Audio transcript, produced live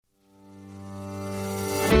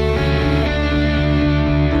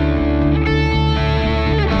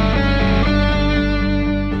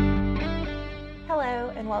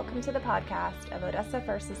podcast of Odessa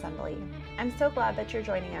First Assembly. I'm so glad that you're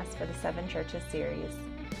joining us for the Seven Churches series.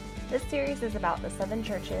 This series is about the seven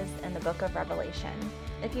churches in the book of Revelation.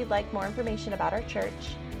 If you'd like more information about our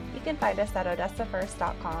church, you can find us at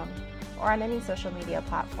odessafirst.com or on any social media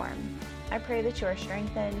platform. I pray that you are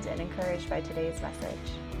strengthened and encouraged by today's message.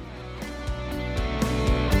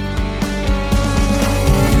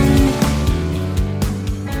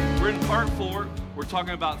 We're in part 4. We're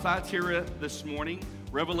talking about Thyatira this morning.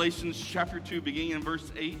 Revelations chapter 2, beginning in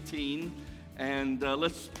verse 18. And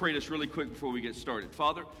let's pray this really quick before we get started.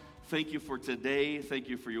 Father, thank you for today. Thank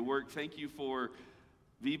you for your work. Thank you for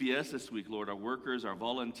VBS this week, Lord. Our workers, our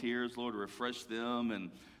volunteers, Lord, refresh them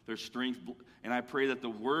and their strength. And I pray that the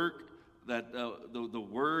work that the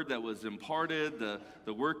word that was imparted,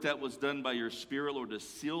 the work that was done by your Spirit, Lord, to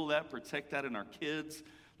seal that, protect that in our kids.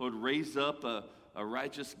 Lord, raise up a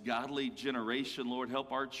righteous, godly generation. Lord,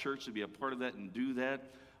 help our church to be a part of that and do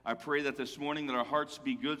that. I pray that this morning that our hearts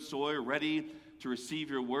be good soil, ready to receive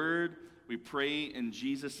your word. We pray in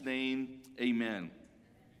Jesus' name, amen.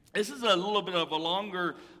 This is a little bit of a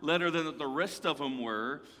longer letter than the rest of them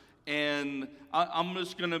were. And I'm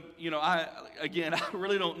just going to, I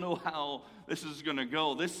really don't know how this is going to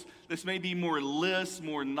go. This may be more lists,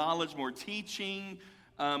 more knowledge, more teaching.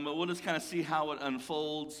 But we'll just kind of see how it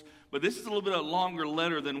unfolds. But this is a little bit of a longer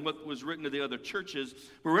letter than what was written to the other churches.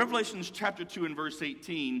 But Revelation chapter 2 and verse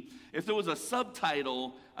 18, if there was a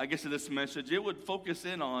subtitle, I guess, of this message, it would focus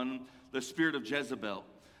in on the spirit of Jezebel.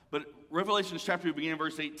 But Revelation chapter 2, beginning in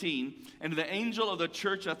verse 18, and to the angel of the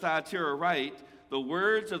church of Thyatira write, the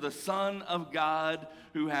words of the Son of God,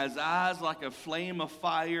 who has eyes like a flame of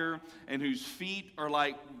fire, and whose feet are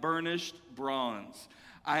like burnished bronze.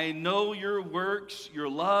 I know your works, your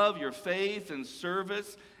love, your faith and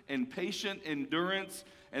service, and patient endurance,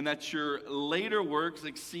 and that your later works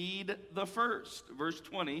exceed the first. Verse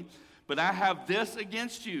 20, but I have this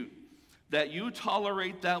against you, that you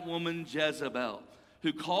tolerate that woman Jezebel,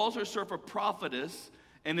 who calls herself a prophetess,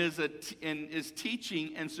 and is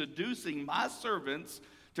teaching and seducing my servants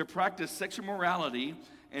to practice sexual morality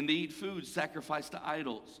and to eat food sacrificed to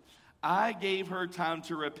idols. I gave her time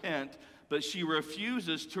to repent, but she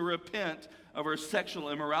refuses to repent of her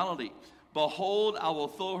sexual immorality. Behold, I will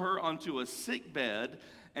throw her onto a sick bed,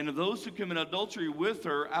 and those who commit adultery with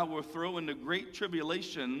her I will throw into great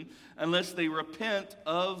tribulation, unless they repent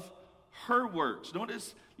of her works.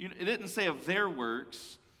 Notice, it didn't say of their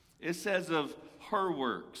works. It says of her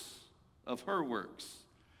works. Of her works.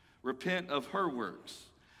 Repent of her works.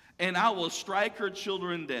 And I will strike her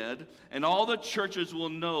children dead, and all the churches will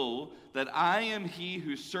know that I am he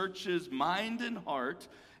who searches mind and heart,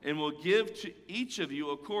 and will give to each of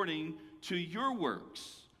you according to your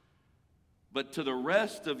works. But to the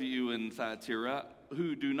rest of you in Thyatira,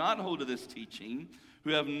 who do not hold to this teaching,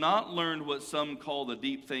 who have not learned what some call the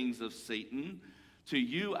deep things of Satan, to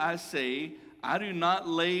you I say, I do not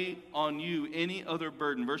lay on you any other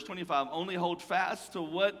burden. Verse 25, only hold fast to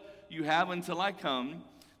what you have until I come.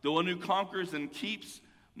 The one who conquers and keeps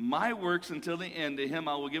my works until the end, to him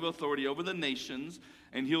I will give authority over the nations,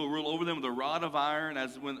 and he will rule over them with a rod of iron,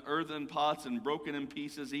 as when earthen pots and broken in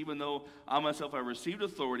pieces. Even though I myself have received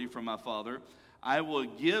authority from my Father, I will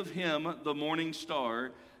give him the morning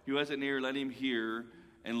star. Who has an ear, let him hear,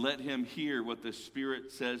 and let him hear what the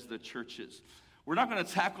Spirit says to the churches. We're not going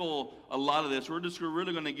to tackle a lot of this. We're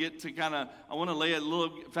really going to get to I want to lay a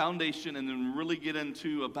little foundation and then really get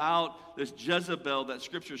into about this Jezebel that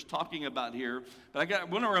Scripture is talking about here. But I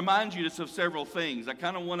want to remind you just of several things. I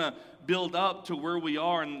kind of want to build up to where we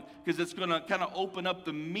are, and because it's going to kind of open up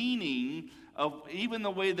the meaning of even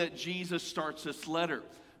the way that Jesus starts this letter.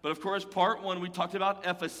 But of course, part 1, we talked about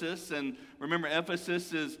Ephesus, and remember,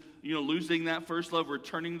 Ephesus is, losing that first love,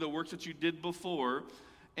 returning to the works that you did before.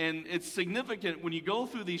 And it's significant when you go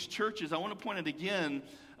through these churches. I want to point it again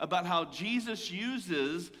about how Jesus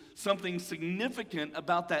uses something significant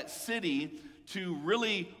about that city to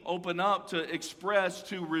really open up, to express,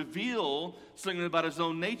 to reveal something about his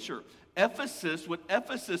own nature. Ephesus, what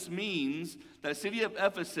Ephesus means, that city of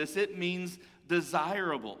Ephesus, it means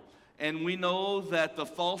desirable. And we know that the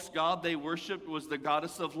false god they worshiped was the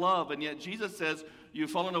goddess of love. And yet Jesus says, you've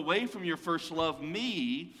fallen away from your first love,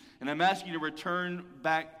 me, and I'm asking you to return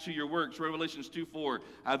back to your works. Revelations 2:4.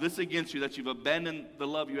 I have this against you, that you've abandoned the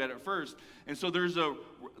love you had at first. And so there's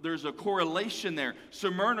a correlation there.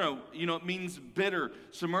 Smyrna, it means bitter.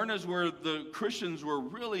 Smyrna is where the Christians were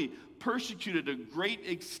really persecuted to a great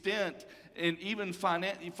extent, and even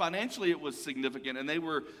financially it was significant, and they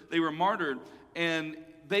were martyred. And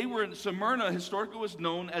Smyrna historically was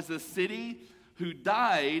known as the city who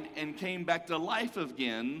died and came back to life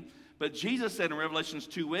again. But Jesus said in Revelation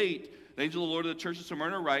 2:8 the angel of the Lord of the church of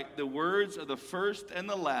Smyrna write, the words of the first and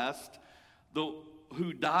the last,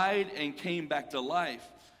 who died and came back to life.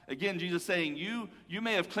 Again, Jesus saying, you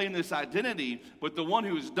may have claimed this identity, but the one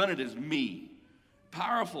who has done it is me.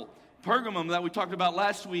 Powerful. Pergamum that we talked about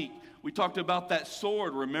last week, we talked about that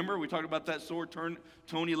sword, remember? We talked about that sword.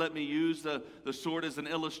 Tony let me use the sword as an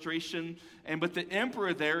illustration. But the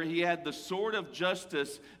emperor there, he had the sword of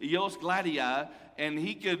justice, Ios Gladii, and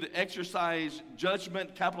he could exercise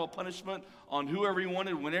judgment, capital punishment on whoever he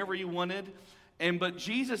wanted, whenever he wanted. But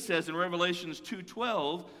Jesus says in Revelations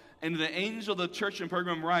 2:12, and the angel of the church in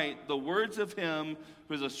Pergamum write, the words of him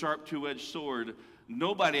who has a sharp two-edged sword.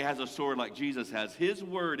 Nobody has a sword like Jesus has. His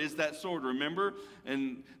word is that sword, remember?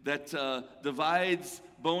 And that divides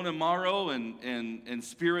bone and marrow and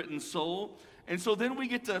spirit and soul. And so then we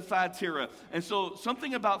get to Thyatira. And so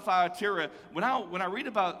something about Thyatira, when I read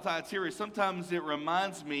about Thyatira, sometimes it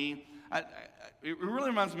reminds me, it really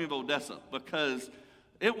reminds me of Odessa, because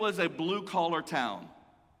it was a blue-collar town.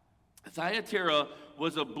 Thyatira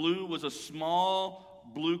was a small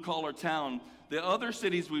blue-collar town. The other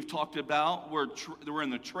cities we've talked about were in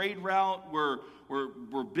the trade route,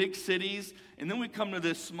 were big cities. And then we come to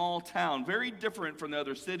this small town, very different from the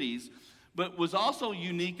other cities. But was also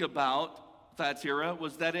unique about Thyatira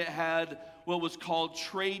was that it had what was called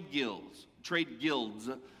trade guilds.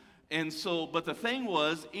 And so, but the thing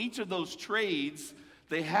was, each of those trades,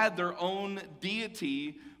 they had their own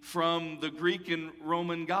deity from the Greek and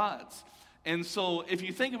Roman gods. And so if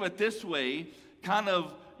you think of it this way,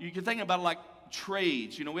 you can think about it like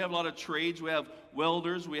trades. We have a lot of trades. We have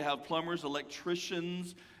welders, we have plumbers,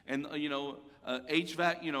 electricians, and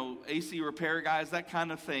HVAC, AC repair guys, that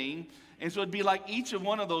kind of thing. And so it'd be like each of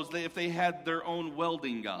one of those, if they had their own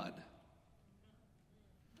welding god,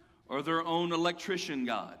 or their own electrician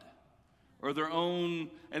god, or their own,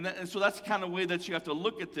 and so that's the kind of way that you have to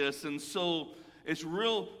look at this. And so it's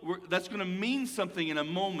that's going to mean something in a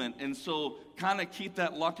moment. And so kind of keep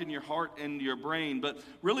that locked in your heart and your brain. But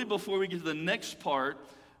really, before we get to the next part,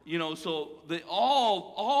 so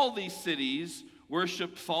all these cities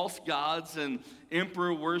worshiped false gods and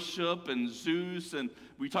emperor worship and Zeus. And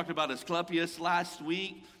we talked about Asclepius last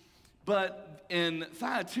week. But in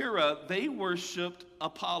Thyatira, they worshiped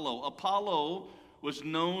Apollo. Apollo was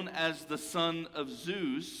known as the son of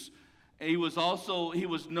Zeus. He was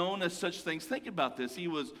known as such things. Think about this. He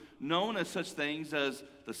was known as such things as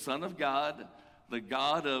the Son of God, the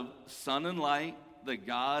God of sun and light, the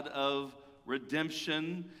God of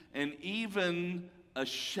redemption, and even a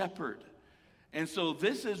shepherd. And so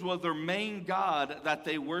this is what their main God that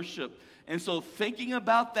they worship. And so thinking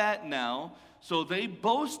about that now, so they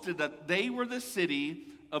boasted that they were the city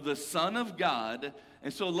of the Son of God.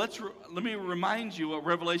 And so let me remind you what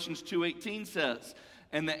Revelations 2:18 says.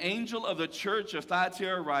 And the angel of the church of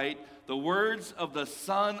Thyatira write, the words of the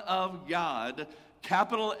Son of God,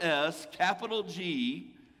 capital S, capital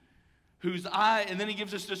G, whose eye, and then he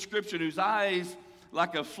gives this description, whose eyes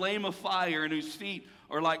like a flame of fire and whose feet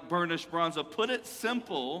are like burnished bronze. To put it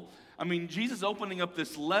simple, Jesus opening up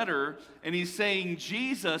this letter and he's saying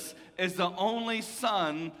Jesus is the only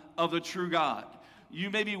Son of the true God. You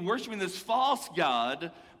may be worshiping this false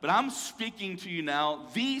God, but I'm speaking to you now,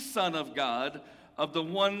 the Son of God, of the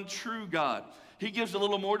one true God. He gives a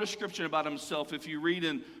little more description about himself. If you read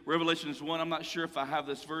in Revelations 1, I'm not sure if I have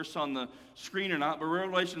this verse on the screen or not, but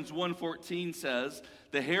Revelations 1:14 says,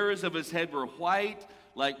 the hairs of his head were white,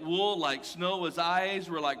 like wool, like snow. His eyes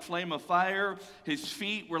were like flame of fire. His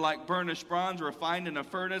feet were like burnished bronze, refined in a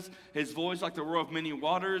furnace. His voice like the roar of many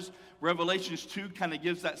waters. Revelations 2 kind of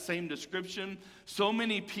gives that same description. So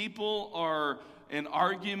many people are an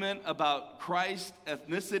argument about Christ's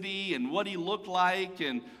ethnicity and what he looked like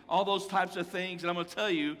and all those types of things. And I'm going to tell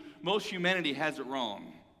you, most humanity has it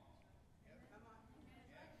wrong.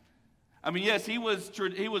 Yes, he was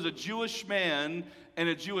a Jewish man and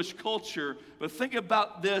a Jewish culture, but think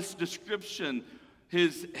about this description.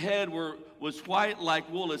 His head was white like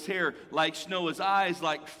wool, his hair like snow, his eyes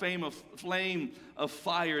like flame of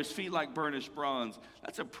fire, his feet like burnished bronze.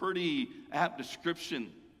 That's a pretty apt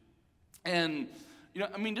description. And,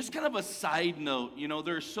 just kind of a side note,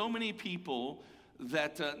 there are so many people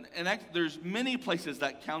that, there's many places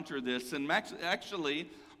that counter this. And actually,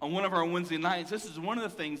 on one of our Wednesday nights, this is one of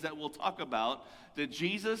the things that we'll talk about, that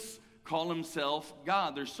Jesus called himself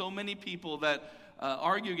God. There's so many people that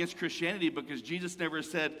argue against Christianity because Jesus never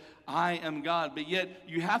said, I am God. But yet,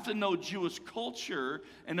 you have to know Jewish culture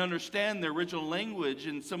and understand the original language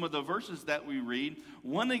in some of the verses that we read.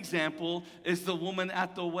 One example is the woman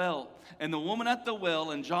at the well. And the woman at the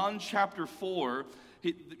well in John chapter 4,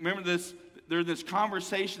 remember this they're in this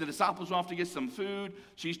conversation. The disciples are off to get some food.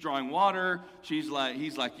 She's drawing water. He's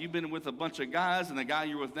like, you've been with a bunch of guys, and the guy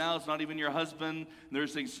you're with now is not even your husband. And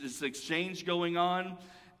there's this exchange going on.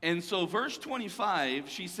 And so verse 25,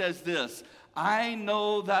 she says this, I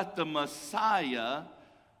know that the Messiah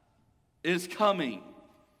is coming.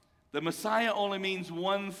 The Messiah only means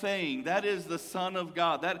one thing. That is the Son of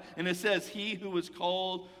God. And it says, he who is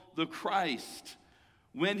called the Christ.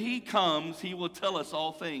 When he comes, he will tell us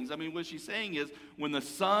all things. I mean, what she's saying is, when the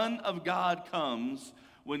Son of God comes,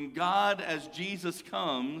 when God as Jesus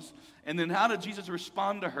comes, and then how did Jesus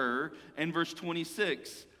respond to her? In verse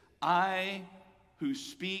 26, I who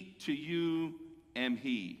speak to you am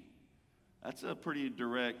he. That's a pretty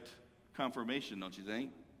direct confirmation, don't you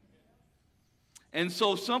think? And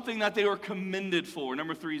so something that they were commended for,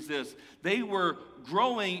 number 3 is this, they were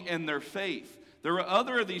growing in their faith. There were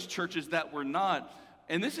other of these churches that were not.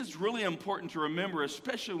 And this is really important to remember,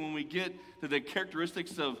 especially when we get to the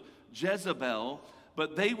characteristics of Jezebel.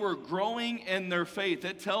 But they were growing in their faith.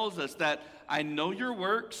 It tells us that I know your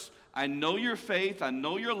works, I know your faith, I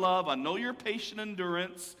know your love, I know your patient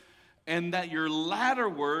endurance, and that your latter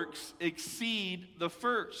works exceed the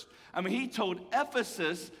first. I mean, he told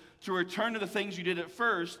Ephesus to return to the things you did at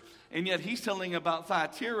first, and yet he's telling about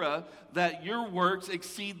Thyatira that your works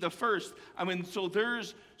exceed the first. I mean, so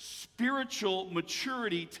there's spiritual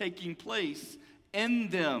maturity taking place in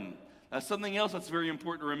them. That's something else that's very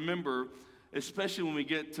important to remember, especially when we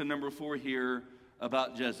get to number 4 here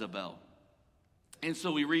about Jezebel. And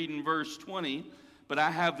so we read in verse 20, but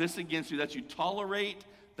I have this against you, that you tolerate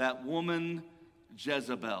that woman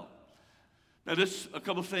Jezebel. Now, a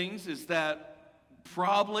couple things is that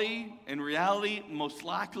probably, in reality, most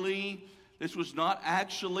likely, this was not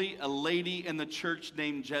actually a lady in the church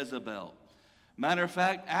named Jezebel. Matter of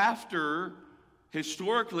fact,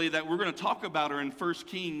 historically, that we're going to talk about her in 1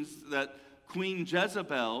 Kings, that Queen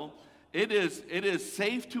Jezebel, it is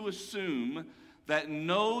safe to assume that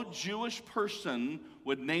no Jewish person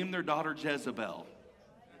would name their daughter Jezebel.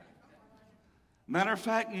 Matter of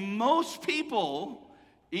fact, most people,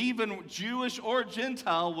 even Jewish or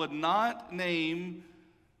Gentile, would not name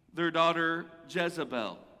their daughter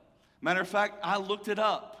Jezebel. Matter of fact, I looked it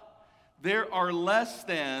up. There are less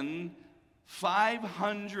than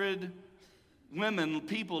 500 women,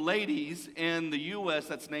 ladies in the U.S.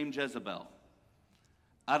 that's named Jezebel.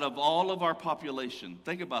 Out of all of our population.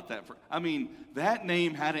 Think about that. That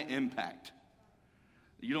name had an impact.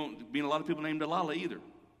 You don't mean a lot of people named Delilah either.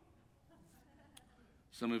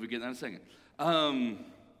 Some of you get that in a second.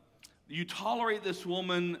 You tolerate this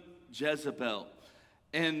woman, Jezebel.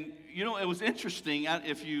 And, it was interesting.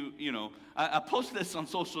 I posted this on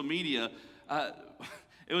social media. I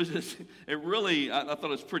thought it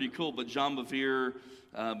was pretty cool. But John Bevere,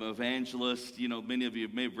 evangelist, many of you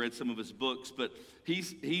may have read some of his books, but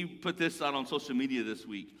he put this out on social media this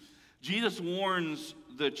week. Jesus warns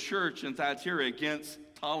the church in Thyatira against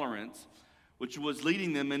tolerance, which was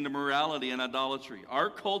leading them into morality and idolatry.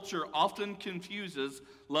 Our culture often confuses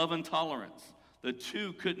love and tolerance. The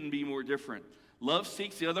two couldn't be more different. Love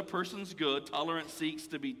seeks the other person's good. Tolerance seeks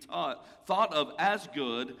to be thought of as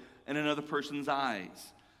good in another person's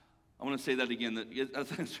eyes. I want to say that again. I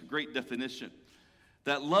think it's a great definition.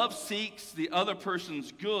 That love seeks the other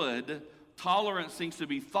person's good. Tolerance seeks to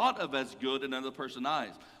be thought of as good in another person's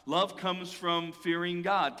eyes. Love comes from fearing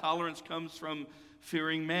God. Tolerance comes from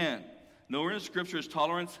fearing man. Nowhere in the Scripture is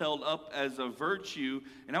tolerance held up as a virtue.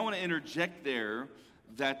 And I want to interject there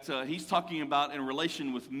that he's talking about in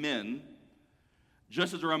relation with men,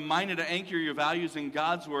 just as a reminder to anchor your values in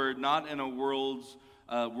God's Word, not in a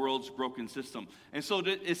world's broken system. And so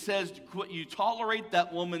it says, you tolerate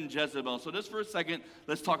that woman Jezebel. So just for a second,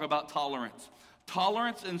 let's talk about tolerance.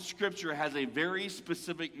 Tolerance in Scripture has a very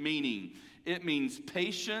specific meaning. It means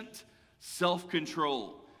patient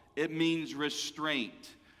self-control. It means restraint.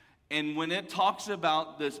 And when it talks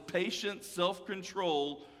about this patient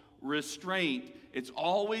self-control, restraint, it's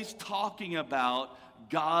always talking about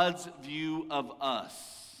God's view of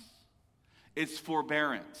us. It's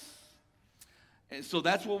forbearance. And so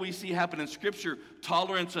that's what we see happen in Scripture.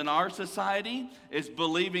 Tolerance in our society is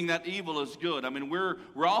believing that evil is good. We're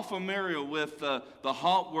all familiar with the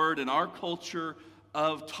hot word in our culture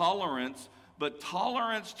of tolerance, but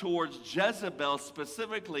tolerance towards Jezebel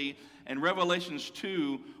specifically in Revelations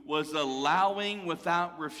 2 was allowing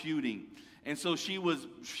without refuting. And so she was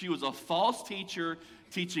a false teacher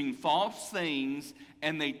teaching false things,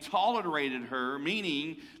 and they tolerated her,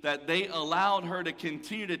 meaning that they allowed her to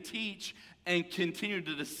continue to teach and continue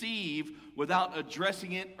to deceive without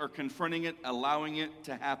addressing it or confronting it, allowing it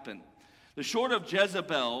to happen. The short of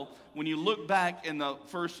Jezebel, when you look back in the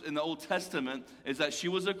Old Testament, is that she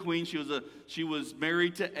was a queen. She was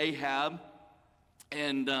married to Ahab,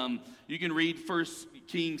 and you can read 1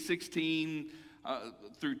 Kings 16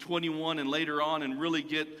 through 21 and later on, and really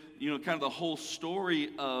get kind of the whole story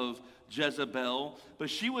of Jezebel. But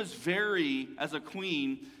she was as a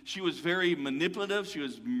queen, she was very manipulative. She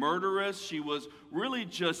was murderous. She was really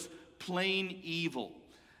just plain evil.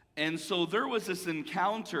 And so there was this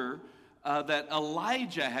encounter that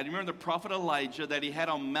Elijah had. You remember the prophet Elijah that he had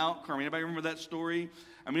on Mount Carmel? Anybody remember that story?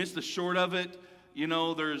 I mean, it's the short of it.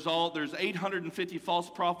 There's 850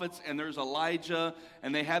 false prophets, and there's Elijah,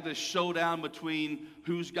 and they had this showdown between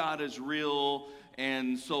whose God is real.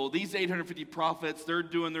 And so these 850 prophets, they're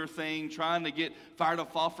doing their thing, trying to get fire to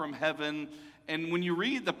fall from heaven. And when you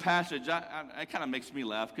read the passage, it kind of makes me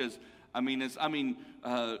laugh because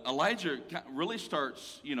Elijah really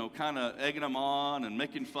starts, kind of egging them on and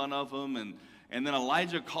making fun of them, and then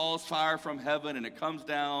Elijah calls fire from heaven, and it comes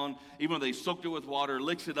down, even though they soaked it with water,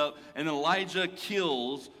 licks it up, and Elijah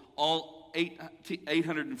kills all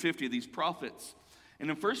 850 of these prophets. And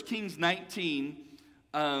in 1 Kings 19,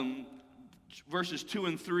 verses 2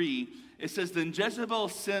 and 3, it says, "Then Jezebel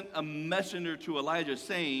sent a messenger to Elijah,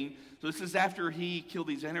 saying," so this is after he killed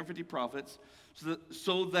these 850 prophets,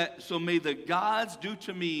 So may the gods do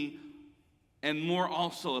to me and more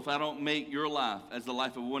also if I don't make your life as the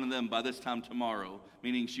life of one of them by this time tomorrow.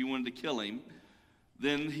 Meaning she wanted to kill him.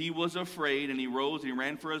 Then he was afraid, and he rose and he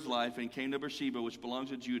ran for his life and came to Beersheba, which belongs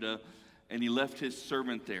to Judah, and he left his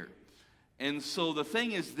servant there. And so the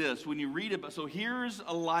thing is this, when you read about, so here's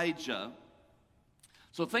Elijah.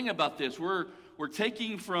 So think about this. We're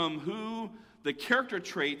taking from who the character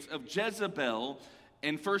traits of Jezebel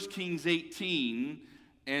in 1 Kings 18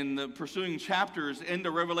 and the pursuing chapters into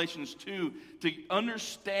Revelations 2 to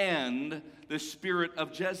understand the spirit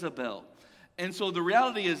of Jezebel. And so the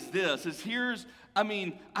reality is this, I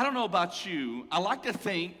don't know about you. I like to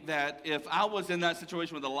think that if I was in that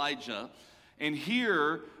situation with Elijah, and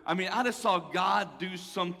here, I just saw God do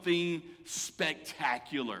something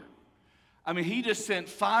spectacular. He just sent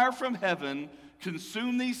fire from heaven,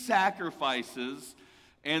 consumed these sacrifices,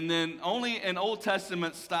 and then only in Old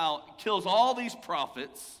Testament style kills all these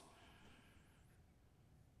prophets.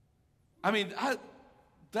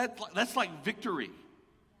 That's like victory,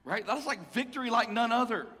 right? That's like victory like none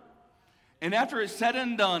other. And after it's said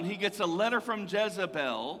and done, he gets a letter from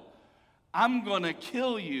Jezebel. I'm going to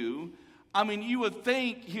kill you. You would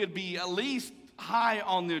think he would be at least high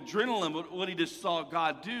on the adrenaline with what he just saw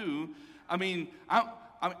God do.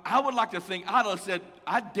 I would like to think I'd have said,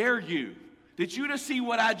 I dare you. Did you just see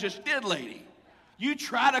what I just did, lady? You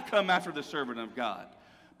try to come after the servant of God.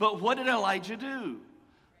 But what did Elijah do?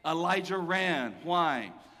 Elijah ran.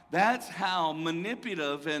 Why? That's how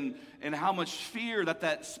manipulative and how much fear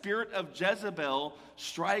that spirit of Jezebel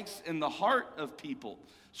strikes in the heart of people.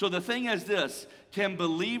 So the thing is this, can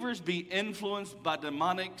believers be influenced by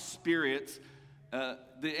demonic spirits?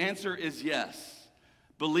 The answer is yes.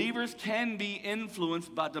 Believers can be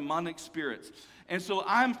influenced by demonic spirits. And so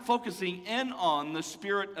I'm focusing in on the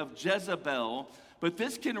spirit of Jezebel, but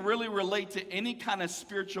this can really relate to any kind of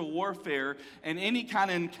spiritual warfare and any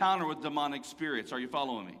kind of encounter with demonic spirits. Are you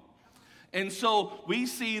following me? And so we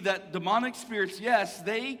see that demonic spirits, yes,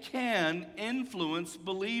 they can influence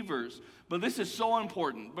believers. But this is so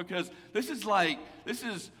important because this is a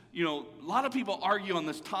lot of people argue on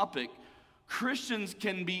this topic. Christians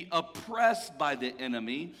can be oppressed by the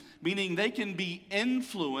enemy, meaning they can be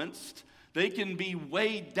influenced, they can be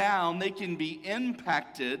weighed down, they can be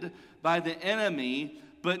impacted by the enemy,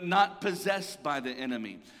 but not possessed by the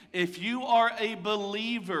enemy. If you are a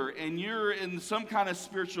believer and you're in some kind of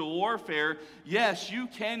spiritual warfare, yes, you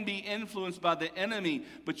can be influenced by the enemy,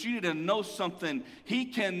 but you need to know something. He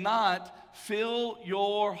cannot fill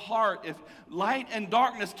your heart. If light and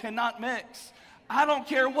darkness cannot mix. I don't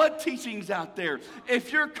care what teaching's out there.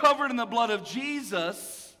 If you're covered in the blood of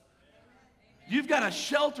Jesus, you've got a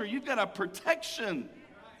shelter, you've got a protection.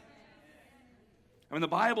 The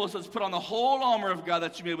Bible says put on the whole armor of God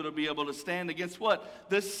that you may be able to stand against what?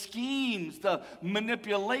 The schemes, the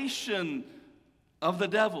manipulation of the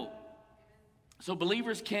devil. So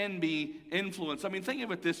believers can be influenced. Think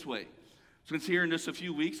of it this way. Since here in just a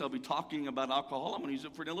few weeks I'll be talking about alcohol, I'm going to use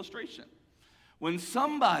it for an illustration. When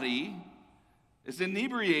somebody is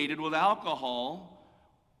inebriated with alcohol,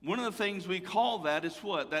 one of the things we call that is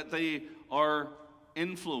what? That they are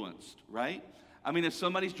influenced, right? If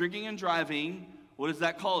somebody's drinking and driving, what is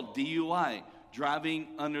that called? DUI, driving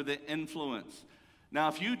under the influence. Now,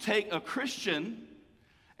 if you take a Christian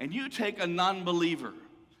and you take a non-believer,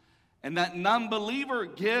 and that non-believer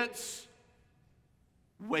gets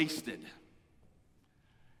wasted.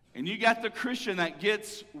 And you got the Christian that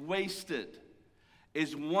gets wasted.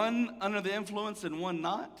 Is one under the influence and one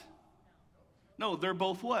not? No, they're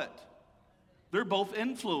both what? They're both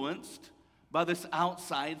influenced by this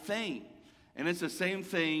outside thing. And it's the same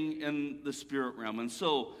thing in the spirit realm. And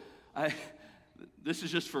so, this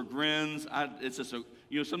is just for grins. It's just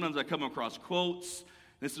sometimes I come across quotes.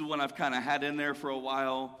 This is one I've kind of had in there for a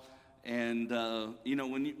while. And,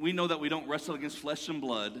 when we know that we don't wrestle against flesh and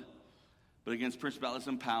blood, but against principalities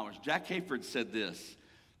and powers. Jack Hayford said this: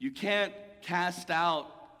 you can't cast out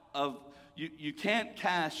the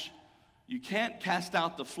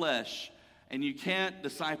flesh, and you can't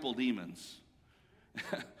disciple demons.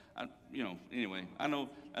 Anyway, I know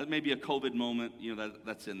that may be a COVID moment,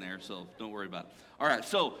 that's in there, so don't worry about it. All right,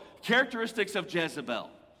 so characteristics of Jezebel.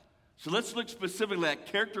 So let's look specifically at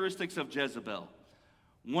characteristics of Jezebel.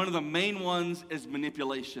 One of the main ones is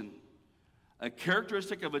manipulation. A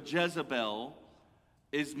characteristic of a Jezebel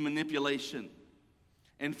is manipulation.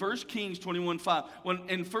 In 1 Kings 21:5,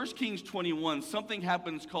 in 1 Kings 21, something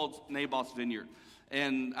happens called Naboth's vineyard.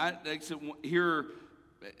 And here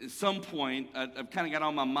at some point, I've kind of got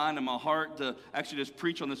on my mind and my heart to actually just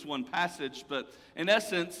preach on this one passage. But in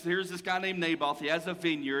essence, here's this guy named Naboth. He has a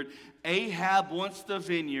vineyard. Ahab wants the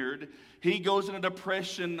vineyard. He goes into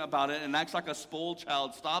depression about it and acts like a spoiled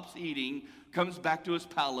child, stops eating, comes back to his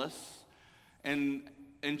palace. And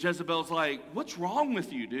Jezebel's like, what's wrong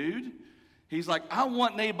with you, dude? He's like, I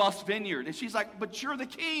want Naboth's vineyard. And she's like, but you're the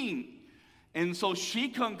king. And so she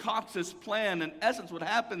concocts this plan. In essence, what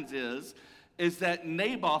happens is that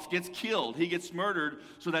Naboth gets killed. He gets murdered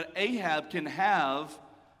so that Ahab can have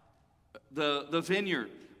the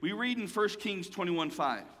vineyard. We read in 1 Kings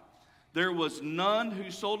 21:5, there was none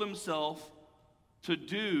who sold himself to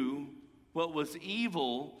do what was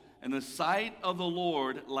evil in the sight of the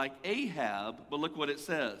Lord like Ahab, but look what it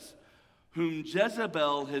says, whom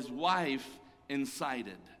Jezebel, his wife,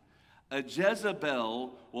 incited. A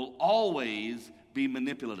Jezebel will always be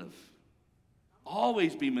manipulative.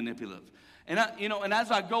 Always be manipulative. And and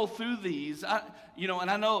as I go through these, and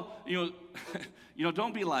I know,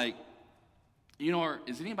 don't be like,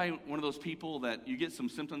 is anybody one of those people that you get some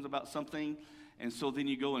symptoms about something, and so then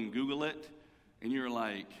you go and Google it, and you're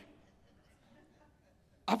like,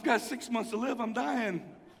 I've got 6 months to live, I'm dying.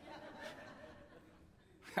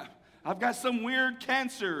 I've got some weird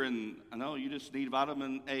cancer, and I know you just need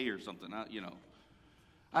vitamin A or something,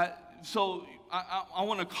 So I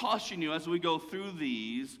want to caution you as we go through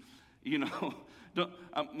these,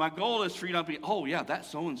 my goal is for you not to be, oh yeah, that's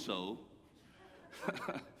so-and-so.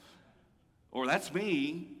 Or that's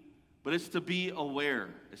me, but it's to be aware.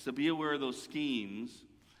 It's to be aware of those schemes.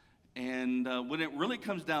 And when it really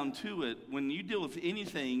comes down to it, when you deal with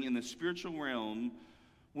anything in the spiritual realm,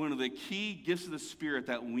 one of the key gifts of the Spirit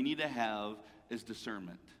that we need to have is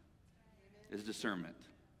discernment.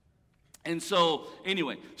 And so,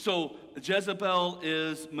 anyway, Jezebel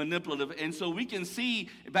is manipulative. And so we can see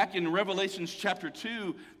back in Revelation chapter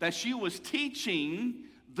 2 that she was teaching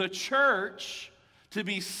the church to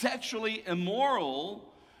be sexually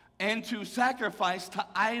immoral and to sacrifice to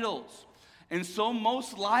idols. And so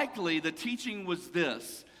most likely the teaching was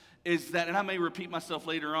this, is that, and I may repeat myself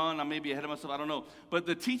later on, I may be ahead of myself, I don't know, but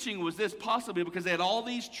the teaching was this, possibly because they had all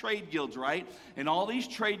these trade guilds, right? And all these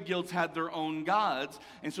trade guilds had their own gods,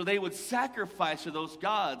 and so they would sacrifice to those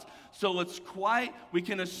gods. So we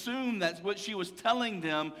can assume that's what she was telling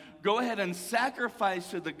them, go ahead and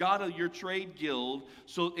sacrifice to the god of your trade guild,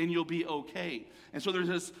 and you'll be okay. And so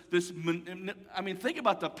there's think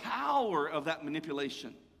about the power of that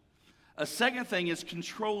manipulation. A second thing is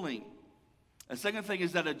controlling. A second thing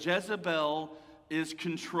is that a Jezebel is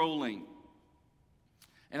controlling.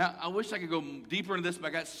 And I wish I could go deeper into this, but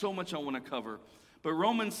I got so much I want to cover. But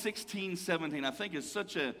Romans 16:17, I think is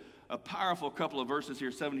such a powerful couple of verses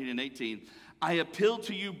here, 17 and 18. I appeal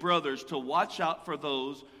to you, brothers, to watch out for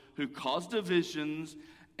those who cause divisions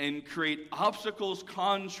and create obstacles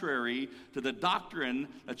contrary to the doctrine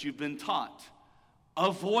that you've been taught.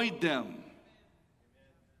 Avoid them.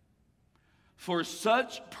 For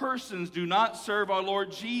such persons do not serve our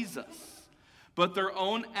Lord Jesus, but their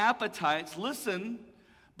own appetites. Listen,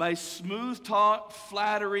 by smooth talk,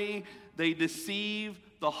 flattery, they deceive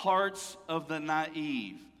the hearts of the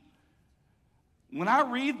naive. When I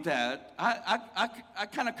read that, I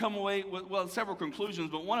kind of come away with several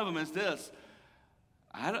conclusions, but one of them is this.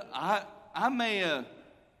 I don't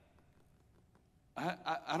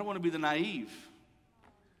want to be the naive.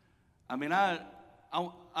 I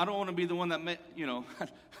don't want to be the one that,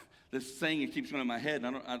 this saying, it keeps going in my head,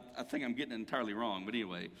 and I think I'm getting it entirely wrong. But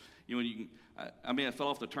anyway, I fell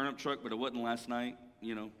off the turnip truck, but it wasn't last night,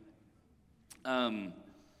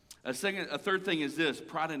 A third thing is this: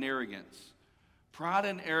 pride and arrogance. Pride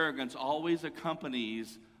and arrogance always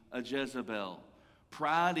accompanies a Jezebel.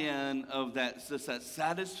 Pride of that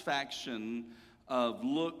satisfaction of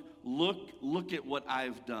look at what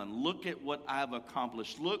I've done. Look at what I've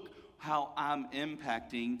accomplished. Look how I'm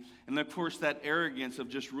impacting. And of course, that arrogance of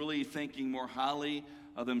just really thinking more highly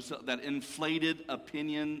of themselves, that inflated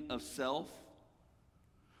opinion of self.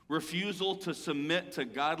 Refusal to submit to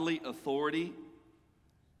godly authority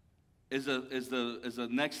is the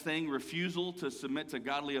next thing. Refusal to submit to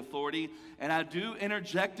godly authority. And I do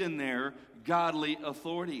interject in there godly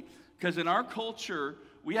authority, because in our culture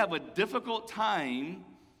we have a difficult time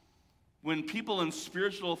when people in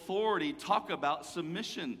spiritual authority talk about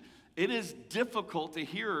submission. It is difficult to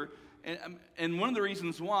hear, and one of the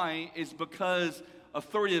reasons why is because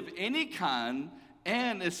authority of any kind,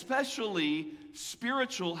 and especially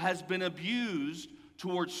spiritual, has been abused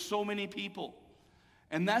towards so many people.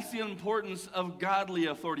 And that's the importance of godly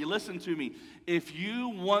authority. Listen to me. If you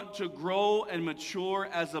want to grow and mature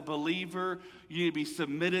as a believer, you need to be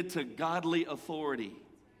submitted to godly authority.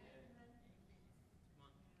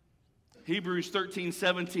 Hebrews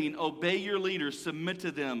 13:17, obey your leaders, submit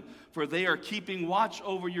to them, for they are keeping watch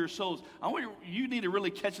over your souls. You need to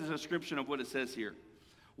really catch the description of what it says here.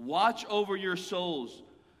 Watch over your souls.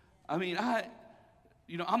 I mean,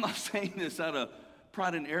 I'm not saying this out of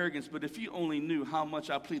pride and arrogance, but if you only knew how much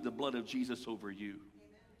I plead the blood of Jesus over you.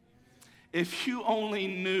 If you only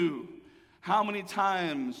knew how many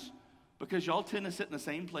times, because y'all tend to sit in the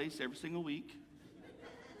same place every single week.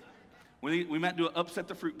 We might do an upset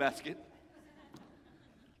the fruit basket.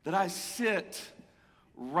 That I sit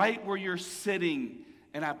right where you're sitting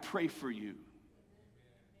and I pray for you.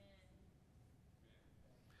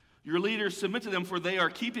 Your leaders, submit to them, for they are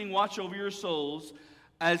keeping watch over your souls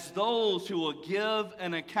as those who will give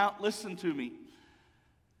an account. Listen to me.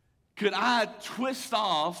 Could I twist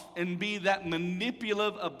off and be that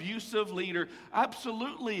manipulative, abusive leader?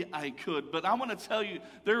 Absolutely I could. But I want to tell you,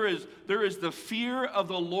 there is the fear of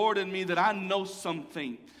the Lord in me, that I know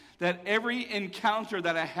something. That every encounter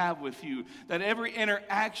that I have with you, that every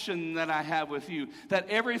interaction that I have with you, that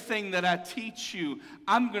everything that I teach you,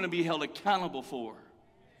 I'm going to be held accountable for.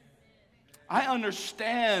 I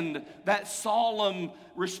understand that solemn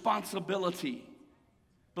responsibility.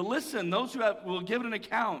 But listen, those who will give an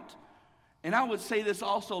account. And I would say this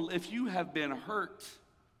also: if you have been hurt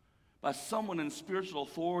by someone in spiritual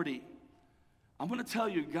authority, I'm going to tell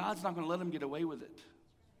you, God's not going to let them get away with it.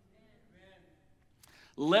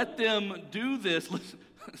 Let them do this. Listen,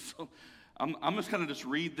 so I'm just going to just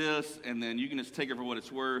read this, and then you can just take it for what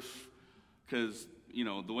it's worth, because,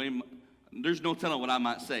 the way... There's no telling what I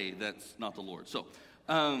might say that's not the Lord. So,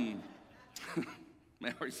 I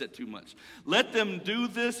already said too much. Let them do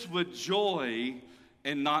this with joy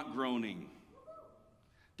and not groaning.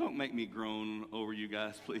 Don't make me groan over you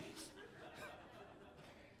guys, please.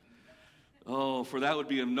 Oh, for that would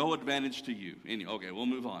be of no advantage to you. Anyway, okay, we'll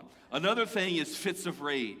move on. Another thing is fits of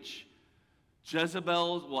rage.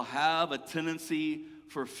 Jezebels will have a tendency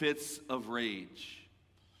for fits of rage.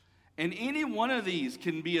 And any one of these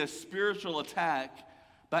can be a spiritual attack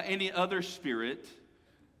by any other spirit,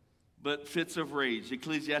 but fits of rage.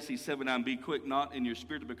 Ecclesiastes 7:9, be quick not in your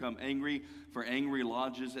spirit to become angry, for angry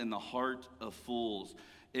lodges in the heart of fools.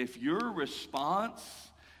 If your response,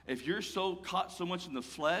 if you're so caught so much in the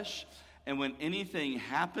flesh, and when anything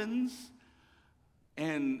happens,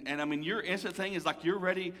 and I mean, your instant thing is like you're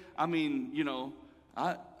ready. I mean,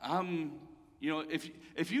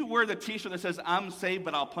 if you wear the t-shirt that says, I'm saved,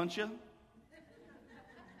 but I'll punch you.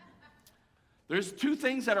 There's two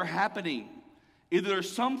things that are happening. Either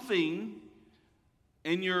there's something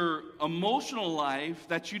in your emotional life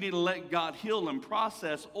that you need to let God heal and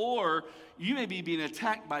process, or you may be being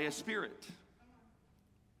attacked by a spirit.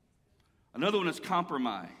 Another one is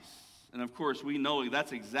compromise. And of course, we know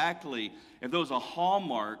that's exactly, if there was a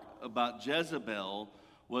hallmark about Jezebel,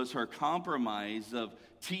 was her compromise of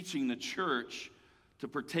teaching the church to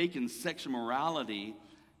partake in sexual morality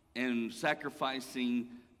and sacrificing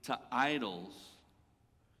to idols.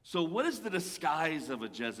 So what is the disguise of a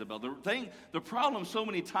Jezebel? The problem so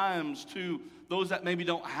many times to those that maybe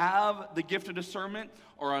don't have the gift of discernment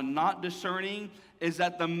or are not discerning is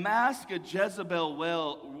that the mask of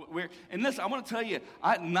Jezebel, and listen, I want to tell you,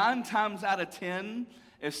 9 times out of 10,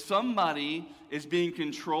 if somebody is being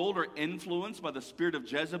controlled or influenced by the spirit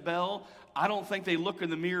of Jezebel, I don't think they look in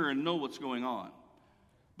the mirror and know what's going on.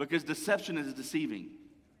 Because deception is deceiving.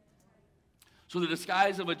 So the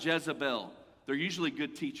disguise of a Jezebel, they're usually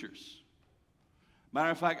good teachers. Matter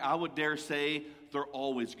of fact, I would dare say they're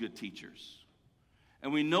always good teachers.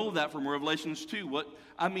 And we know that from Revelations 2.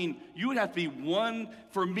 You would have to be one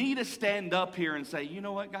for me to stand up here and say, you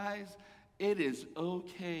know what, guys? It is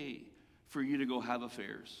okay for you to go have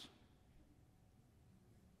affairs.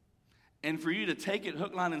 And for you to take it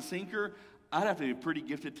hook, line, and sinker, I'd have to be a pretty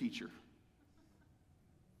gifted teacher.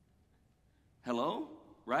 Hello?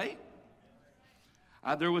 Right?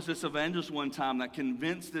 There was this evangelist one time that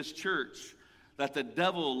convinced this church that the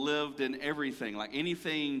devil lived in everything, like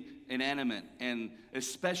anything inanimate, and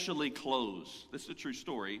especially clothes. This is a true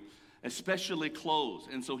story. Especially clothes.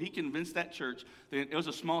 And so he convinced that church. It was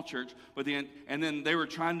a small church, and then they were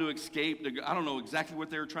trying to escape. I don't know exactly what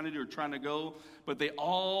they were trying to do or trying to go, but they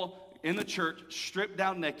all, in the church, stripped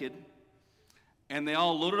down naked, and they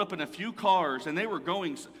all loaded up in a few cars, and they were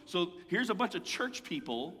going. So here's a bunch of church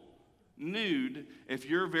people, nude, if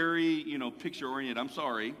you're very, picture-oriented, I'm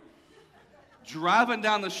sorry, driving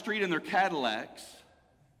down the street in their Cadillacs,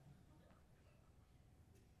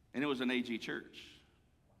 and it was an AG church.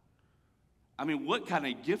 What kind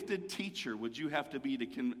of gifted teacher would you have to be to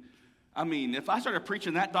if I started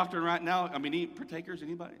preaching that doctrine right now, partakers,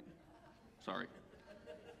 anybody? Sorry.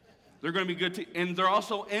 They're going to be good, and they're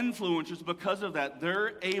also influencers because of that.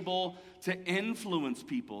 They're able to influence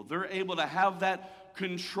people. They're able to have that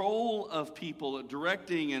control of people,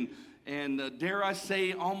 directing and dare I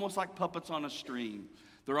say, almost like puppets on a string.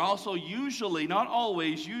 They're also usually, not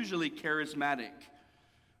always, usually charismatic.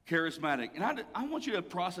 And I want you to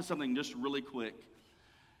process something just really quick.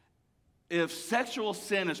 If sexual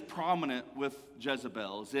sin is prominent with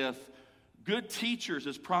Jezebels, if good teachers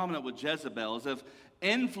is prominent with Jezebels, if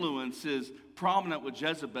influence is prominent with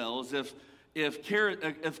Jezebels, if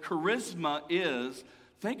charisma is,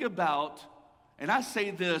 think about, and I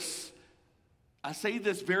say this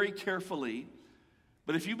very carefully,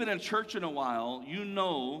 but if you've been in church in a while, you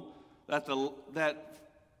know that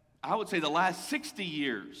I would say the last 60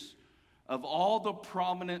 years of all the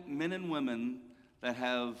prominent men and women that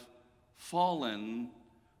have fallen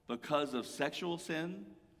because of sexual sin,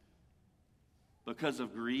 because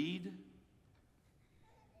of greed.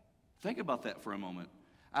 Think about that for a moment.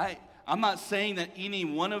 I'm not saying that any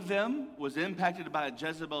one of them was impacted by a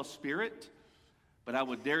Jezebel spirit, but I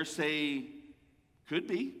would dare say could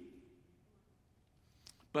be.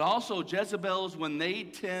 But also Jezebels, when they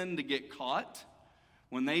tend to get caught,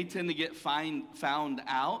 when they tend to get found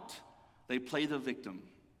out, they play the victim.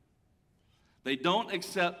 They don't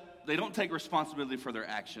take responsibility for their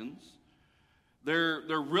actions. They're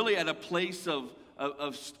really at a place of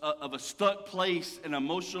a stuck place in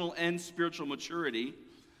emotional and spiritual maturity.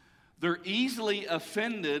 They're easily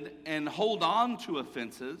offended and hold on to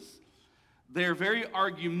offenses. They're very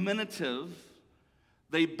argumentative.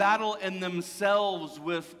 They battle in themselves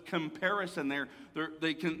with comparison.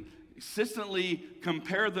 They can consistently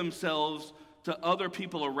compare themselves to other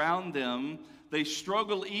people around them. They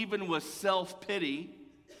struggle even with self-pity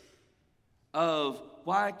of,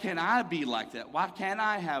 why can't I be like that? Why can't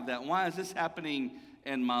I have that? Why is this happening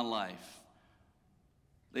in my life?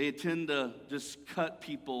 They tend to just cut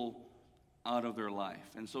people out of their life.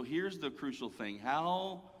 And so here's the crucial thing.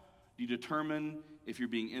 How do you determine if you're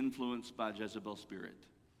being influenced by Jezebel's spirit?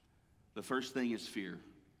 The first thing is fear.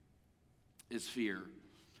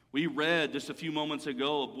 We read just a few moments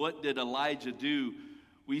ago of what did Elijah do.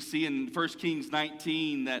 We see in 1 Kings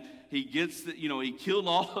 19 that he killed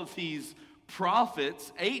all of these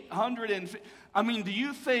prophets, 850. Do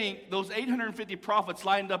you think those 850 prophets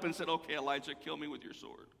lined up and said, okay, Elijah, kill me with your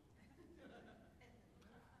sword?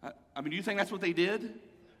 Do you think that's what they did?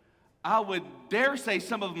 I would dare say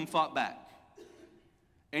some of them fought back.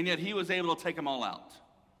 And yet he was able to take them all out.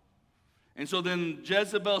 And so then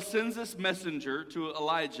Jezebel sends this messenger to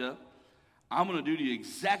Elijah. I'm going to do to you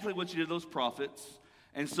exactly what you did to those prophets.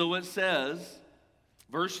 And so it says,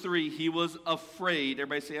 verse 3, he was afraid.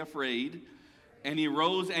 Everybody say afraid. And he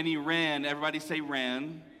rose and he ran. Everybody say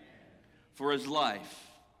ran. For his life.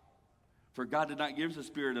 For God did not give us a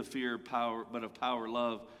spirit of fear, power, but of power,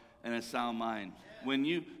 love, and a sound mind.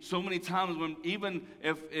 So many times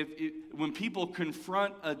when people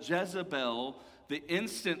confront a Jezebel, the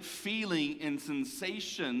instant feeling and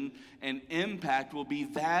sensation and impact will be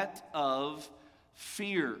that of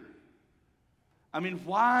fear.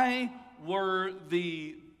 Why were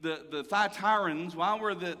the Thyatirans, why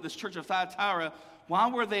were this church of Thyatira, why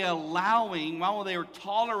were they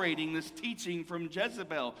tolerating this teaching from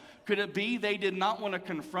Jezebel? Could it be they did not want to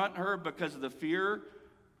confront her because of the fear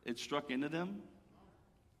it struck into them?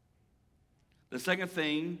 The second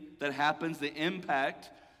thing that happens, the impact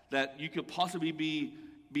that you could possibly be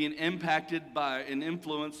being impacted by and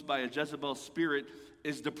influenced by a Jezebel spirit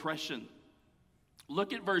is depression.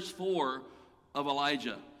 Look at verse 4 of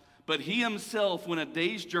Elijah. But he himself went a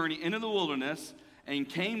day's journey into the wilderness and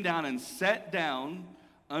came down and sat down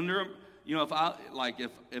under,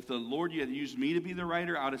 if the Lord you had used me to be the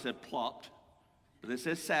writer, I would have said plopped. But it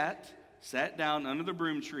says sat down under the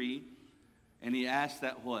broom tree, and he asked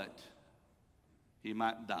that what? He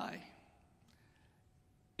might die.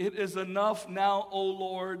 It is enough now, O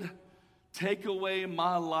Lord, take away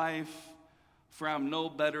my life, for I'm no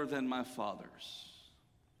better than my fathers.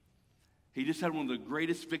 He just had one of the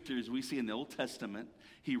greatest victories we see in the Old Testament.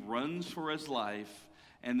 He runs for his life,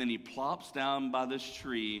 and then he plops down by this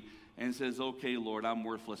tree and says, okay, Lord, I'm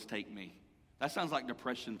worthless, take me. That sounds like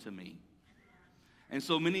depression to me. And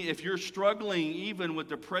so if you're struggling even with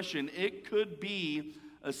depression, it could be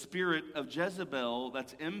a spirit of Jezebel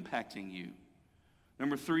that's impacting you.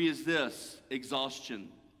 Number 3 is this, exhaustion.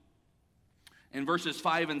 In verses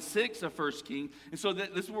 5 and 6 of 1 Kings, and so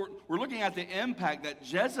we're looking at the impact that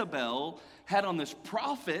Jezebel had on this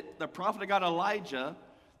prophet, the prophet of God Elijah.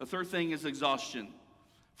 The third thing is exhaustion.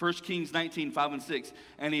 1 Kings 19, 5 and 6.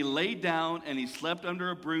 And he lay down and he slept under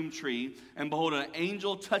a broom tree, and behold, an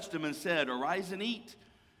angel touched him and said, arise and eat.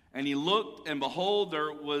 And he looked, and behold,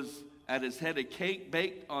 there was at his head a cake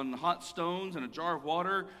baked on hot stones and a jar of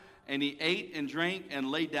water, and he ate and drank and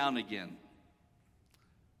lay down again.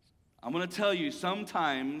 I'm going to tell you,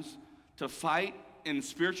 sometimes to fight in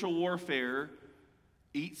spiritual warfare,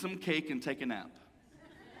 eat some cake and take a nap.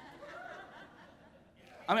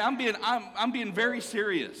 I mean, I'm being very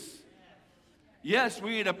serious. Yes,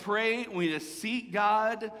 we need to pray, we need to seek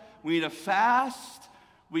God, we need to fast,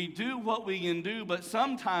 we do what we can do, but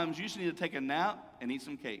sometimes you just need to take a nap and eat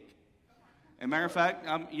some cake. As a matter of fact,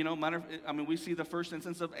 we see the first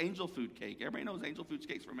instance of angel food cake. Everybody knows angel food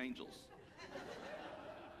cake's from angels.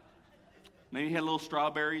 Maybe he had little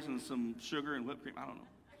strawberries and some sugar and whipped cream. I don't know.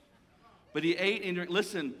 But he ate and drank.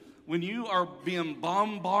 Listen, when you are being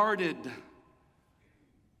bombarded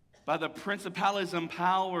by the principalities and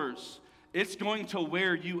powers, it's going to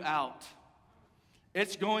wear you out.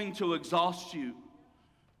 It's going to exhaust you.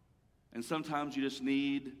 And sometimes you just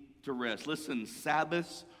need to rest. Listen,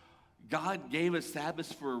 Sabbaths, God gave us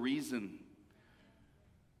Sabbaths for a reason.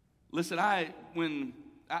 Listen, I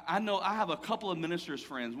know I have a couple of ministers'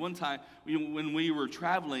 friends. One time, when we were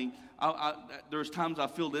traveling, there was times I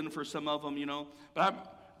filled in for some of them,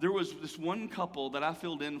 But there was this one couple that I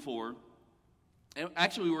filled in for. And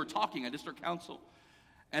actually, we were talking at district council.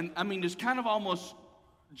 And, just kind of almost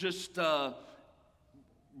just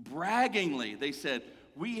braggingly, they said,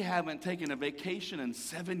 we haven't taken a vacation in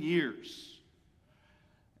 7 years.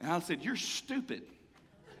 And I said, you're stupid.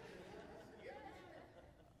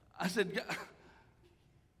 I said,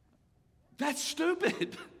 that's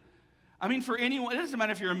stupid. For anyone, it doesn't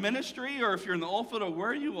matter if you're in ministry or if you're in the oil field or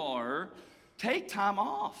where you are, take time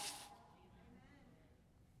off.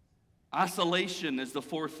 Isolation is the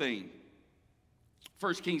fourth thing.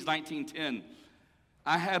 1 Kings 19:10.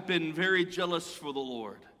 I have been very jealous for the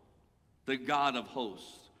Lord, the God of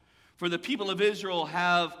hosts. For the people of Israel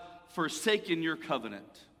have forsaken your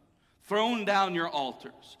covenant, thrown down your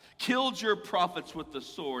altars, killed your prophets with the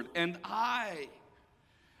sword, and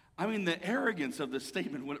the arrogance of this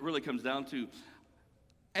statement, when it really comes down to,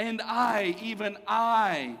 and even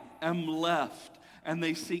I, am left, and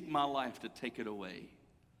they seek my life to take it away.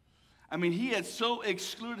 He had so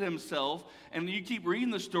excluded himself, and you keep reading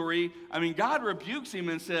the story. God rebukes him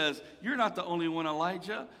and says, you're not the only one,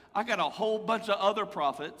 Elijah. I got a whole bunch of other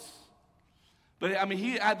prophets. But,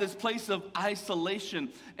 he had this place of isolation.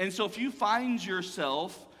 And so if you find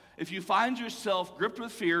yourself gripped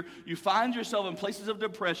with fear, you find yourself in places of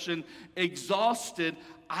depression, exhausted,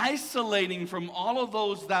 isolating from all of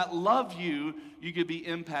those that love you, you could be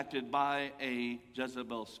impacted by a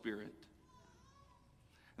Jezebel spirit.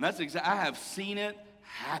 And that's I have seen it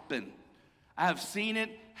happen. I have seen it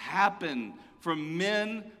happen from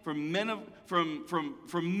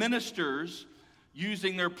ministers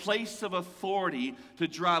using their place of authority to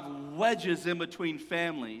drive wedges in between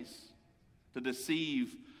families to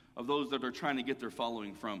deceive of those that are trying to get their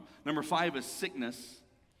following from. Number 5 is sickness.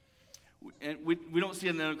 And we don't see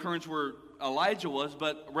an occurrence where Elijah was,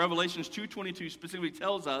 but Revelations 2:22 specifically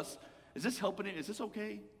tells us, is this helping it? Is this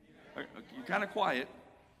okay? You're kind of quiet.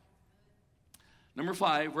 Number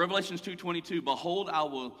 5, Revelations 2:22, behold, I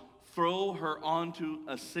will throw her onto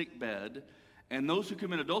a sick bed, and those who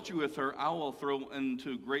commit adultery with her, I will throw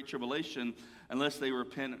into great tribulation unless they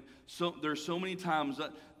repent. So there's so many times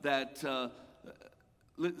that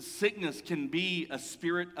sickness can be a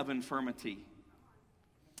spirit of infirmity.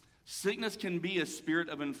 Sickness can be a spirit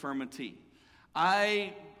of infirmity.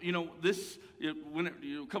 A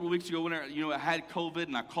couple of weeks ago when I had COVID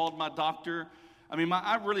and I called my doctor.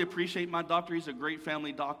 I really appreciate my doctor. He's a great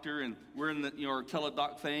family doctor, and we're in the our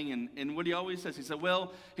teledoc thing. And what he always says, he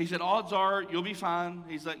said, odds are you'll be fine.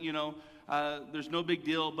 He's like, there's no big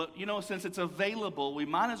deal. But since it's available, we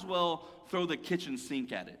might as well throw the kitchen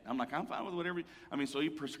sink at it. I'm like, I'm fine with whatever. So he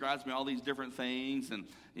prescribes me all these different things, and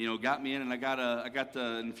got me in, and I got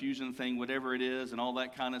the infusion thing, whatever it is, and all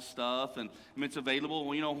that kind of stuff. And it's available.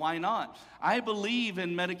 Well, why not? I believe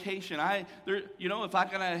in medication. If I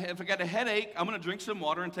got a headache, I'm gonna drink some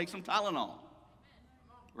water and take some Tylenol.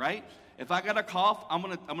 Right? If I got a cough, I'm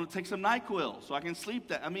gonna take some NyQuil so I can sleep.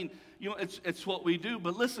 It's what we do.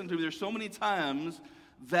 But listen to me. There's so many times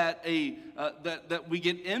that that we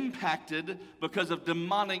get impacted because of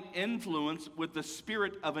demonic influence with the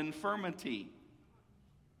spirit of infirmity.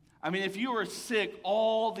 If you are sick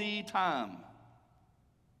all the time,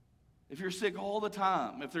 if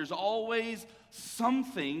there's always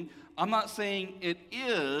something, I'm not saying it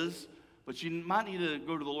is, but you might need to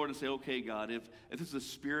go to the Lord and say, okay, God, if this is a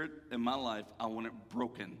spirit in my life, I want it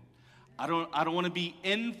broken. I don't want to be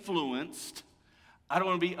influenced. I don't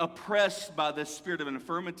want to be oppressed by the spirit of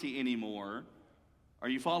infirmity anymore. Are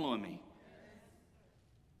you following me?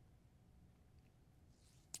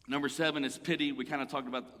 Number 7 is pity. We kind of talked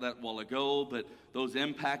about that a while ago, but those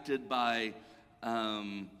impacted by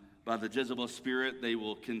the Jezebel spirit, they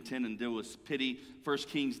will contend and deal with pity. 1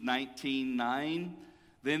 Kings 19:9.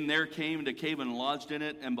 Then there came into a cave and lodged in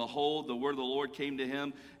it, and behold, the word of the Lord came to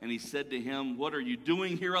him, and he said to him, what are you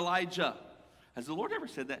doing here, Elijah? Has the Lord ever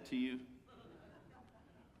said that to you?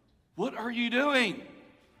 What are you doing?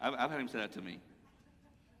 I've had him say that to me.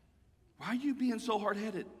 Why are you being so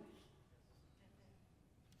hard-headed?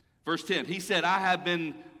 Verse 10, he said, I have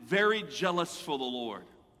been very jealous for the Lord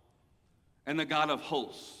and the God of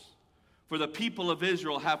hosts, for the people of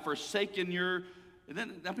Israel have forsaken your...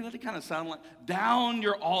 that kind of sound like down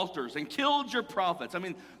your altars and killed your prophets.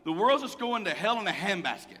 The world's just going to hell in a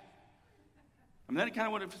handbasket. That kind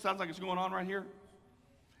of what it sounds like is going on right here.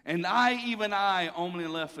 And I only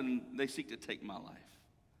left, and they seek to take my life.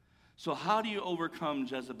 So how do you overcome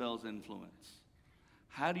Jezebel's influence?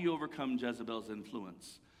 How do you overcome Jezebel's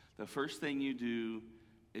influence? The first thing you do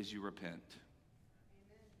is you repent.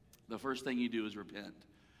 The first thing you do is repent.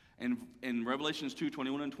 And in Revelations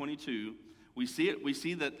 2:21 and 22, we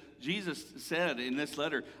see that Jesus said in this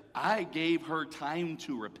letter, I gave her time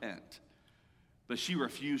to repent, but she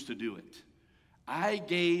refused to do it. I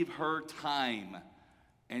gave her time,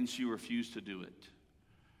 and she refused to do it.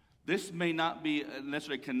 This may not be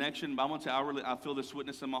necessarily a connection, but I want to say I feel this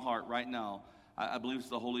witness in my heart right now. I believe it's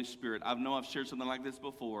the Holy Spirit. I know I've shared something like this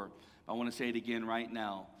before, but I want to say it again right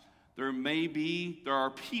now. There are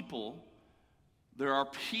people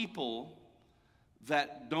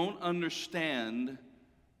that don't understand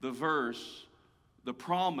the verse, the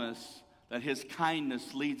promise that his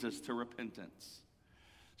kindness leads us to repentance.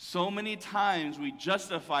 So many times we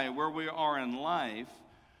justify where we are in life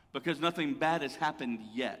because nothing bad has happened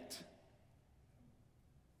yet.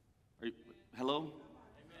 Hello? Amen.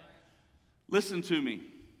 Listen to me.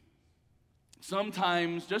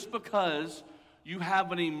 Sometimes just because you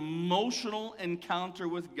have an emotional encounter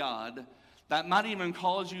with God that might even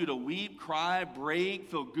cause you to weep, cry, break,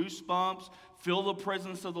 feel goosebumps, feel the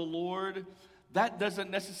presence of the Lord, that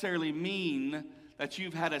doesn't necessarily mean that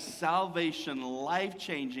you've had a salvation,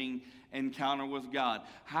 life-changing encounter with God.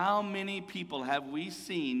 How many people have we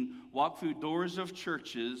seen walk through doors of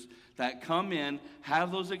churches that come in,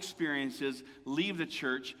 have those experiences, leave the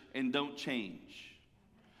church, and don't change?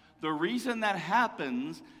 The reason that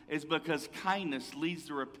happens is because kindness leads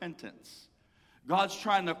to repentance. God's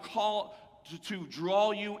trying to to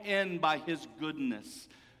draw you in by his goodness.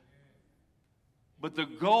 But the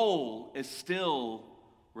goal is still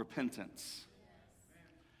repentance.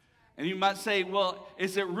 And you might say, well,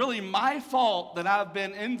 is it really my fault that I've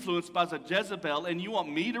been influenced by Jezebel and you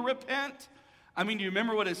want me to repent? Do you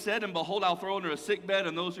remember what it said? And behold, I'll throw into a sick bed,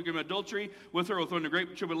 and those who commit adultery with her will throw into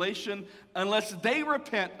great tribulation, unless they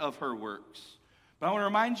repent of her works. But I want to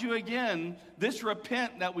remind you again, this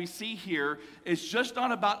repent that we see here is just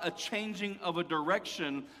not about a changing of a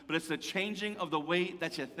direction, but it's a changing of the way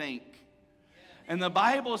that you think. And the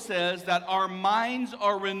Bible says that our minds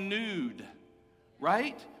are renewed,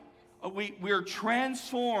 right? We are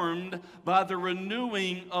transformed by the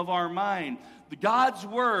renewing of our mind. God's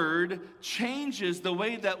word changes the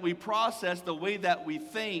way that we process, the way that we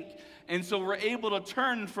think, and so we're able to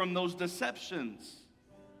turn from those deceptions.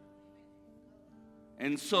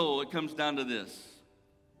 And so it comes down to this,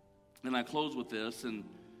 and I close with this, and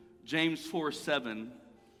James 4:7.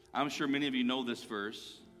 I'm sure many of you know this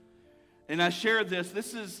verse. And I share this.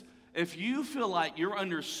 This is, if you feel like you're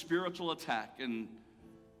under spiritual attack and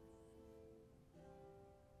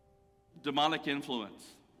demonic influence,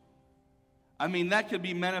 I mean, that could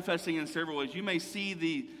be manifesting in several ways. You may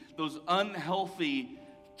see those unhealthy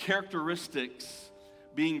characteristics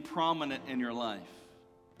being prominent in your life.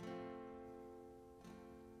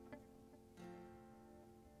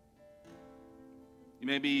 You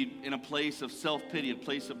may be in a place of self-pity, a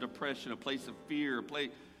place of depression, a place of fear,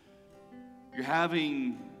 you're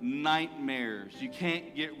having nightmares. You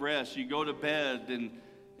can't get rest. You go to bed, and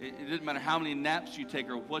it doesn't matter how many naps you take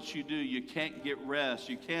or what you do, you can't get rest.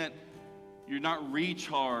 You're not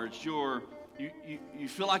recharged. You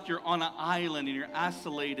feel like you're on an island and you're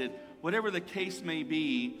isolated. Whatever the case may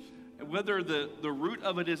be, whether the root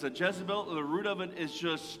of it is a Jezebel or the root of it is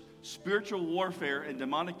just spiritual warfare and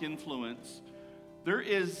demonic influence, there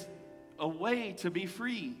is a way to be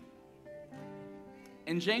free.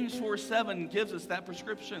 And James 4:7 gives us that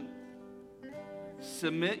prescription.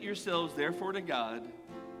 Submit yourselves therefore to God,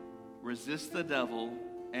 resist the devil,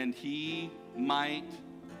 and he might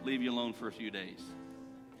leave you alone for a few days.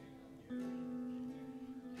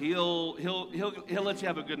 He'll let you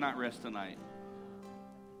have a good night rest tonight.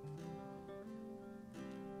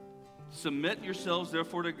 Submit yourselves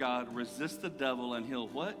therefore to God, resist the devil, and he'll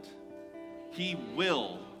what? He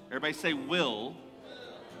will. Everybody say will.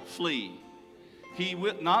 Flee. He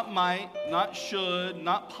will, not might, not should,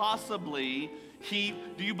 not possibly. Do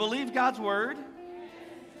you believe God's word?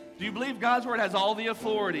 Do you believe God's word has all the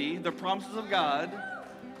authority, the promises of God?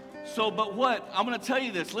 So, but what? I'm going to tell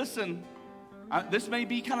you this. Listen, this may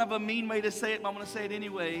be kind of a mean way to say it, but I'm going to say it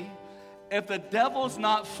anyway. If the devil's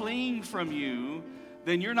not fleeing from you,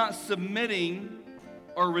 then you're not submitting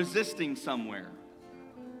or resisting somewhere.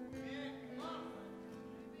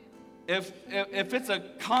 If it's a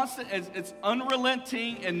constant, it's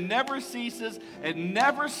unrelenting, it never ceases, it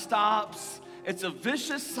never stops, it's a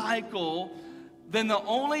vicious cycle, then the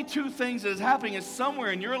only two things that is happening is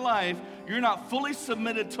somewhere in your life, you're not fully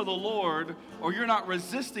submitted to the Lord, or you're not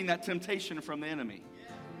resisting that temptation from the enemy.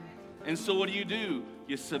 And so what do?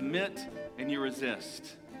 You submit and you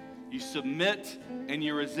resist. You submit and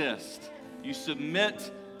you resist. You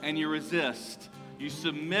submit and you resist. You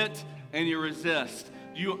submit and you resist.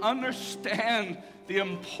 Do you understand the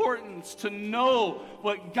importance to know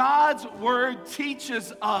what God's word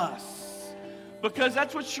teaches us? Because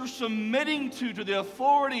that's what you're submitting to the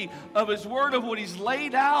authority of his word, of what he's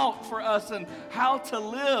laid out for us and how to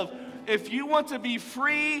live. If you want to be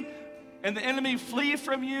free and the enemy flee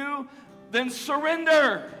from you, then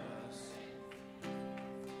surrender.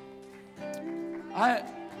 The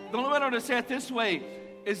only way I know to say it this way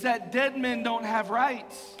is that dead men don't have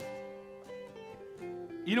rights.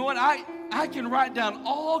 You know what? I can write down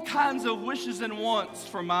all kinds of wishes and wants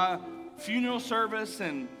for my funeral service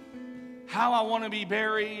and how I want to be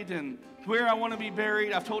buried and where I want to be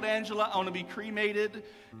buried. I've told Angela I want to be cremated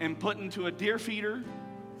and put into a deer feeder.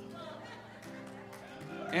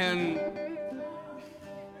 And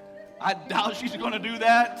I doubt she's going to do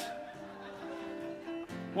that.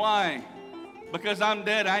 Why? Because I'm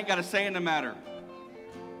dead. I ain't got a say in the matter.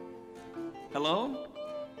 Hello?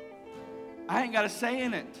 I ain't got a say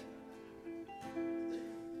in it.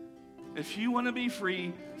 If you want to be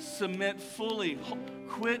free, submit fully.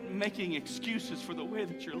 Quit making excuses for the way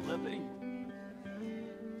that you're living.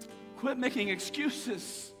 Quit making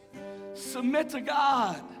excuses. Submit to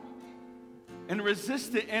God and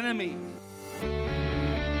resist the enemy.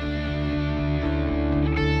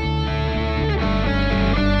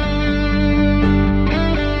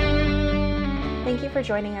 Thank you for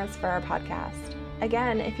joining us for our podcast.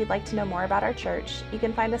 Again, if you'd like to know more about our church, you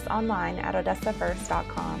can find us online at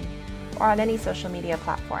odessafirst.com or on any social media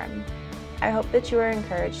platform. I hope that you are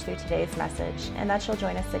encouraged through today's message and that you'll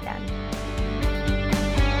join us again.